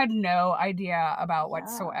that we had no idea about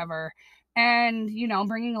whatsoever, and, you know,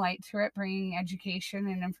 bringing light to it, bringing education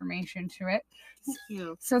and information to it. Thank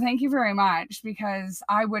you. So thank you very much, because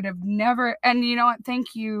I would have never, and you know what,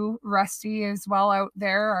 thank you, Rusty, as well, out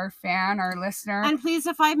there, our fan, our listener. And please,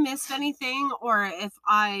 if I missed anything or if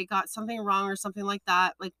I got something wrong or something like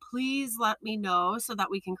that, like, please let me know so that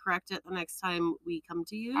we can correct it the next time we come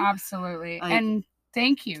to you. Absolutely. Like, and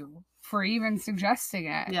thank you for even suggesting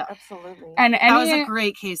it. Yeah, absolutely. And that was a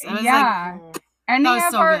great case. It was any was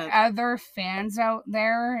of so our good. other fans out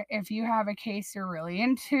there, if you have a case you're really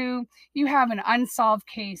into, you have an unsolved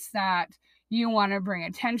case that you want to bring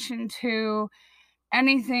attention to,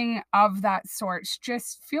 anything of that sort,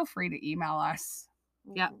 just feel free to email us.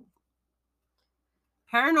 Yeah.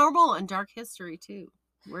 Paranormal and dark history too.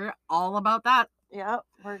 We're all about that. Yep,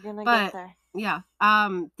 we're gonna get there. Yeah.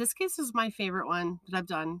 This case is my favorite one that I've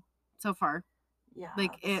done so far. Yeah,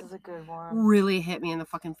 like, this it is a good one. Really hit me in the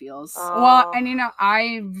fucking feels. Well, and you know,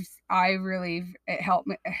 I really, it helped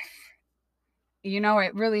me. You know,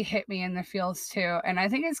 it really hit me in the feels too. And I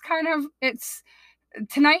think it's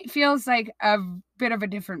tonight feels like a bit of a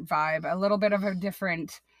different vibe, a little bit of a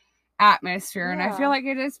different atmosphere. Yeah. And I feel like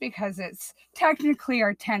it is because it's technically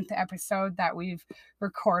our 10th episode that we've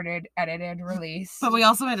recorded, edited, released. But we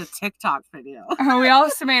also made a TikTok video. We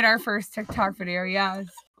also made our first TikTok video, yes.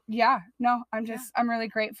 Yeah, no, I'm really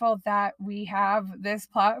grateful that we have this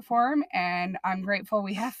platform, and I'm grateful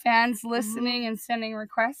we have fans listening and sending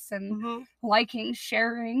requests and liking,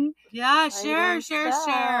 sharing. Yeah, share.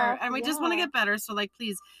 And we just want to get better. So, like,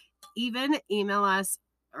 please, even email us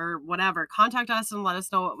or whatever, contact us and let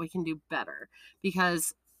us know what we can do better,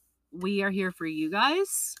 because we are here for you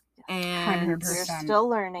guys. And 100%. we're still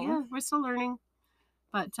learning. Yeah, we're still learning.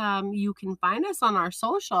 But you can find us on our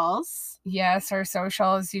socials. Yes, our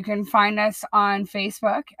socials. You can find us on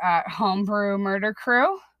Facebook at Homebrew Murder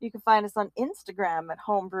Crew. You can find us on Instagram at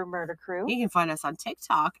Homebrew Murder Crew. You can find us on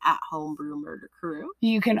TikTok at Homebrew Murder Crew.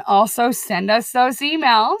 You can also send us those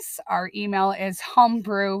emails. Our email is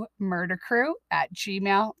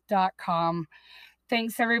homebrewmurdercrew@gmail.com.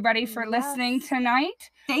 Thanks, everybody, for listening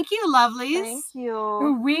tonight. Thank you, lovelies. Thank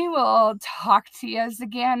you. We will talk to you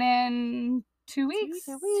again in 2 weeks.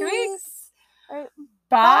 2 weeks. All right.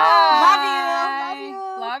 Bye. Bye.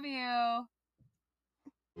 Love you. Love you.